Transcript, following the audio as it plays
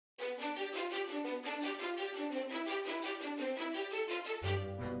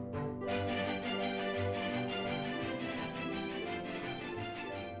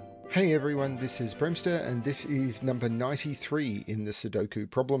Hey everyone, this is Bremster and this is number 93 in the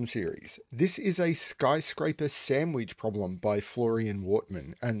Sudoku Problem series. This is a Skyscraper Sandwich Problem by Florian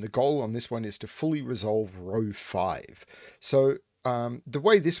Wortman, and the goal on this one is to fully resolve row 5. So the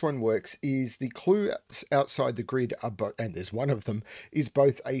way this one works is the clues outside the grid are and there's one of them, is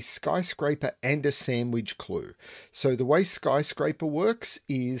both a skyscraper and a sandwich clue. So the way skyscraper works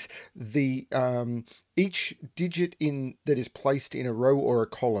is the each digit in that is placed in a row or a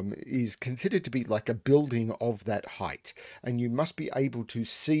column is considered to be like a building of that height, and you must be able to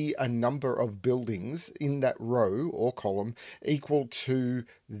see a number of buildings in that row or column equal to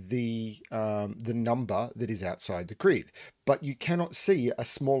the number that is outside the grid. But you cannot see a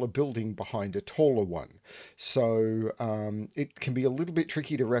smaller building behind a taller one. So it can be a little bit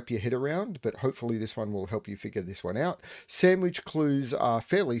tricky to wrap your head around, but hopefully this one will help you figure this one out. Sandwich clues are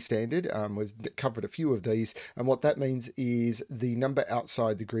fairly standard. We've covered a few of these, and what that means is the number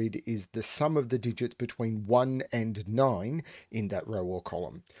outside the grid is the sum of the digits between 1 and 9 in that row or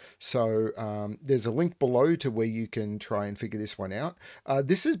column. So there's a link below to where you can try and figure this one out.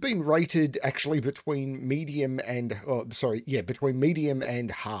 This has been rated actually between medium and between medium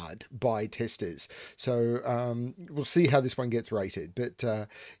and hard by testers. So we'll see how this one gets rated, but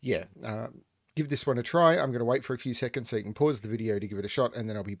give this one a try. I'm going to wait for a few seconds so you can pause the video to give it a shot, and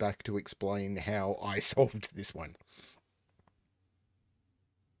then I'll be back to explain how I solved this one.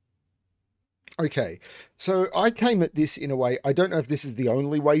 Okay, so I came at this in a way, I don't know if this is the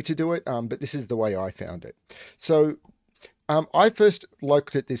only way to do it, but this is the way I found it. So I first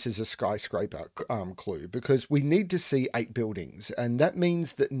looked at this as a skyscraper clue because we need to see 8 buildings, and that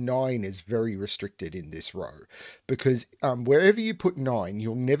means that 9 is very restricted in this row, because wherever you put 9,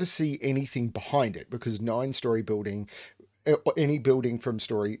 you'll never see anything behind it, because 9-story building, any building from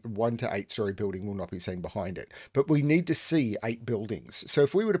story 1 to 8-story building will not be seen behind it. But we need to see 8 buildings. So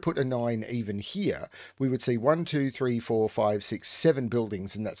if we were to put a 9 even here, we would see 1, 2, 3, 4, 5, 6, 7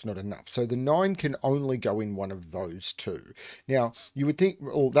 buildings, and that's not enough. So the 9 can only go in one of those 2. Now, you would think,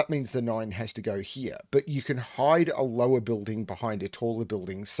 well, that means the 9 has to go here, but you can hide a lower building behind a taller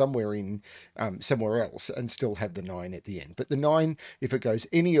building somewhere else and still have the 9 at the end. But the 9, if it goes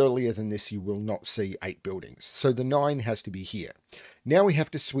any earlier than this, you will not see 8 buildings. So the 9 has to be here. Now we have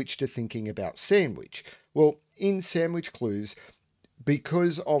to switch to thinking about sandwich. Well, in sandwich clues,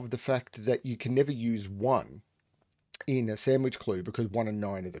 because of the fact that you can never use 1 in a sandwich clue because 1 and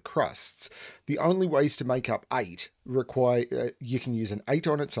 9 are the crusts, the only ways to make up 8 require you can use an 8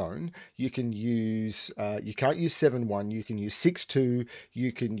 on its own. You can use you can't use 7 1, you can use 6 2,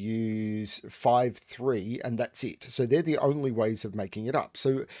 you can use 5 3, and that's it. So they're the only ways of making it up.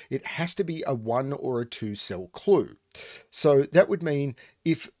 So it has to be a 1 or a 2 cell clue. So that would mean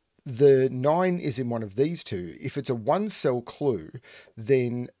if the 9 is in one of these two, if it's a 1 cell clue,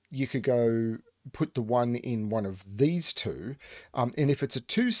 then you could go put the 1 in one of these two, and if it's a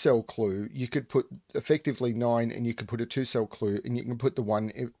 2 cell clue, you could put effectively 9 and you could put a 2 cell clue, and you can put the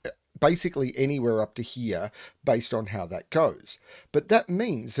 1 basically anywhere up to here based on how that goes. But that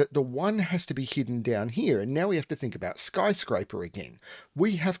means that the 1 has to be hidden down here, and now we have to think about skyscraper again.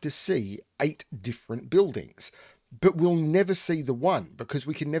 We have to see 8 different buildings, but we'll never see the 1 because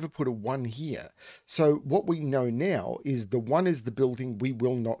we can never put a 1 here. So what we know now is the 1 is the building we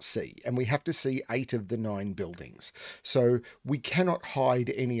will not see, and we have to see 8 of the 9 buildings. So we cannot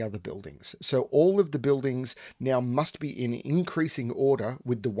hide any other buildings. So all of the buildings now must be in increasing order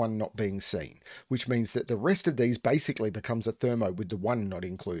with the 1 not being seen, which means that the rest of these basically becomes a thermo with the 1 not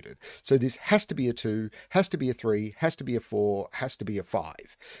included. So this has to be a 2, has to be a 3, has to be a 4, has to be a 5.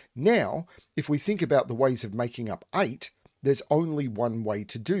 Now, if we think about the ways of making up 8, there's only one way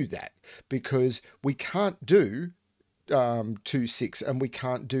to do that, because we can't do 2 6 and we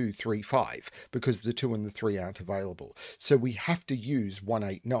can't do 3 5 because the 2 and the 3 aren't available. So we have to use 1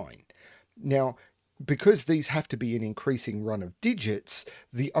 8 9. Now, because these have to be an increasing run of digits,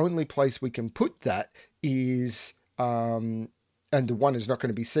 the only place we can put that is and the 1 is not going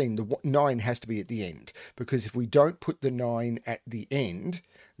to be seen. The 9 has to be at the end, because if we don't put the 9 at the end,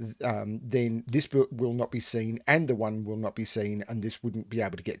 then this will not be seen and the 1 will not be seen, and this wouldn't be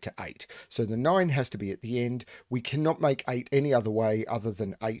able to get to 8. So the 9 has to be at the end. We cannot make 8 any other way other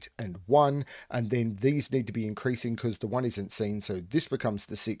than 8 and 1, and then these need to be increasing because the 1 isn't seen, so this becomes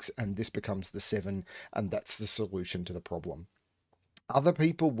the 6 and this becomes the 7, and that's the solution to the problem. Other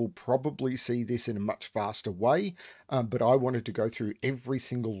people will probably see this in a much faster way, but I wanted to go through every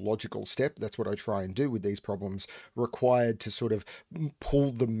single logical step. That's what I try and do with these problems, required to sort of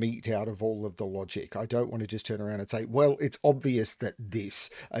pull the meat out of all of the logic. I don't want to just turn around and say, well, it's obvious that this,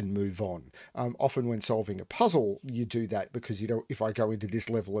 and move on. Often when solving a puzzle, you do that because you don't, if I go into this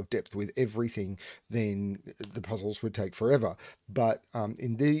level of depth with everything, then the puzzles would take forever. But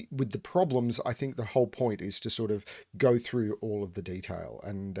with the problems, I think the whole point is to sort of go through all of the detail,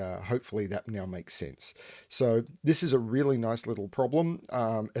 and hopefully that now makes sense. So this is a really nice little problem.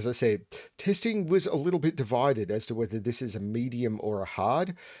 As I said, testing was a little bit divided as to whether this is a medium or a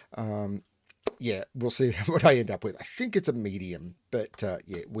hard. Yeah, we'll see what I end up with. I think it's a medium, but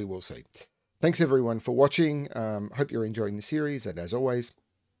yeah, we will see. Thanks everyone for watching. Hope you're enjoying the series, and as always,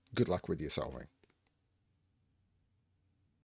 good luck with your solving.